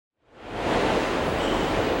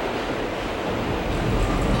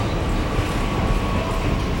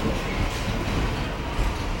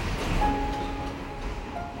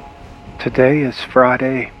Today is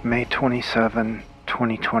Friday, May 27,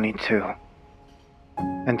 2022,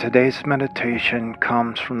 and today's meditation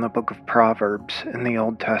comes from the book of Proverbs in the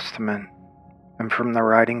Old Testament and from the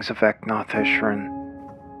writings of Eknath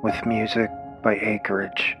Eashron with music by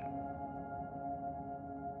Acreage.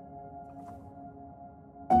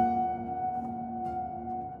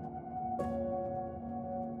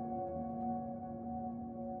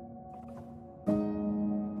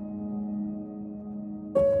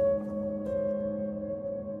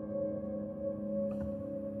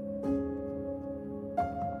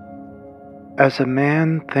 As a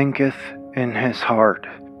man thinketh in his heart,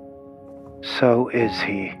 so is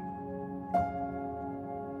he.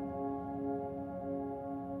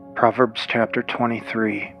 Proverbs chapter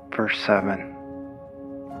 23, verse 7.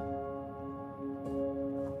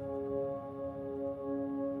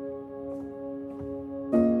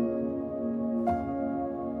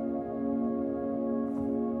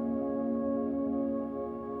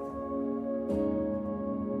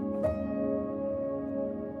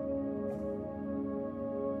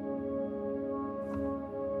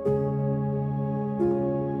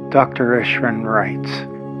 Dr. Eashron writes,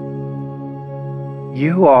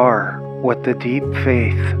 "You are what the deep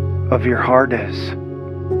faith of your heart is.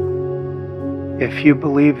 If you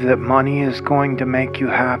believe that money is going to make you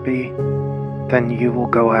happy, then you will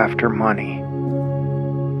go after money.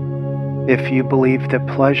 If you believe that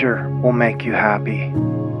pleasure will make you happy,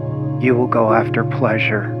 you will go after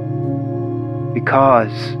pleasure.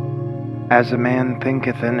 Because, as a man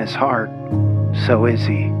thinketh in his heart, so is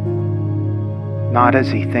he. Not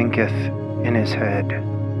as he thinketh in his head."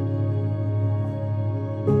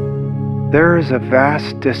 There is a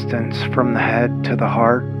vast distance from the head to the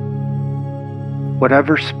heart.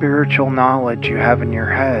 Whatever spiritual knowledge you have in your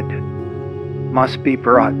head must be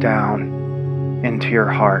brought down into your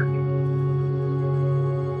heart.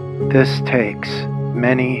 This takes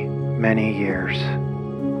many, many years.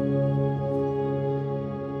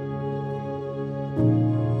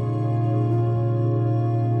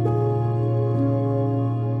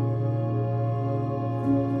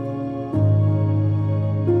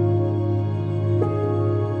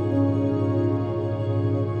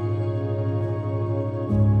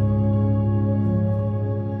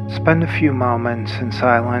 Spend a few moments in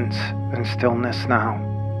silence and stillness now,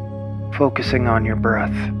 focusing on your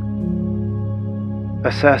breath,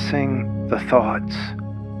 assessing the thoughts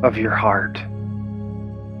of your heart.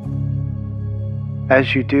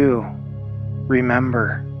 As you do,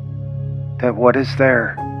 remember that what is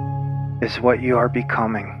there is what you are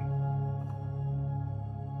becoming.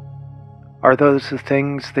 Are those the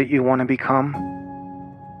things that you want to become?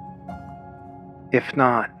 If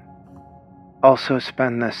not, also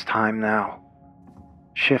spend this time now,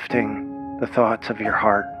 shifting the thoughts of your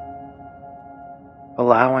heart,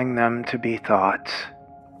 allowing them to be thoughts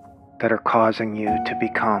that are causing you to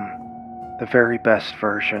become the very best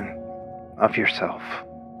version of yourself.